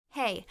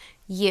Hey,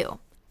 you.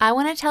 I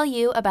want to tell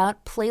you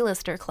about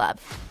Playlister Club,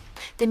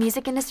 the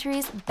music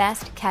industry's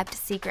best kept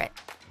secret.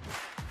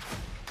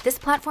 This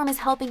platform is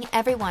helping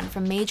everyone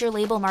from major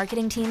label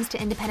marketing teams to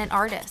independent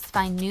artists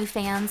find new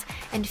fans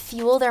and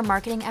fuel their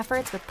marketing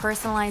efforts with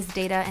personalized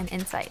data and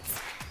insights.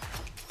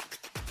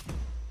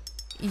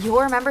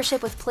 Your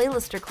membership with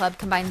Playlister Club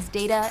combines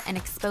data and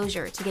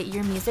exposure to get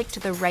your music to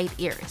the right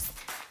ears.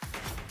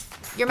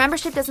 Your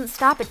membership doesn't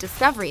stop at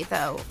discovery,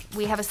 though.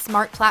 We have a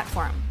smart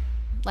platform,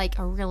 like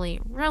a really,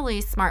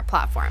 really smart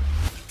platform.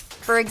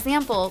 For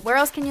example, where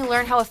else can you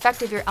learn how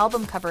effective your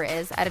album cover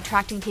is at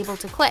attracting people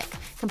to click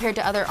compared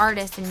to other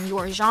artists in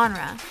your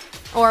genre?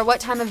 Or what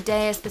time of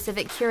day a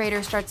specific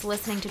curator starts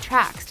listening to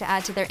tracks to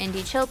add to their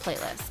indie chill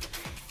playlist?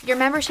 Your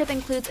membership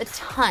includes a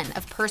ton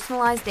of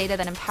personalized data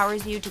that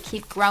empowers you to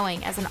keep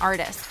growing as an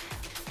artist,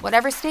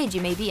 whatever stage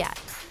you may be at.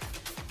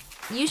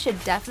 You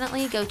should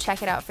definitely go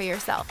check it out for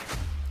yourself.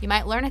 You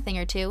might learn a thing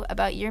or two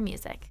about your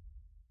music.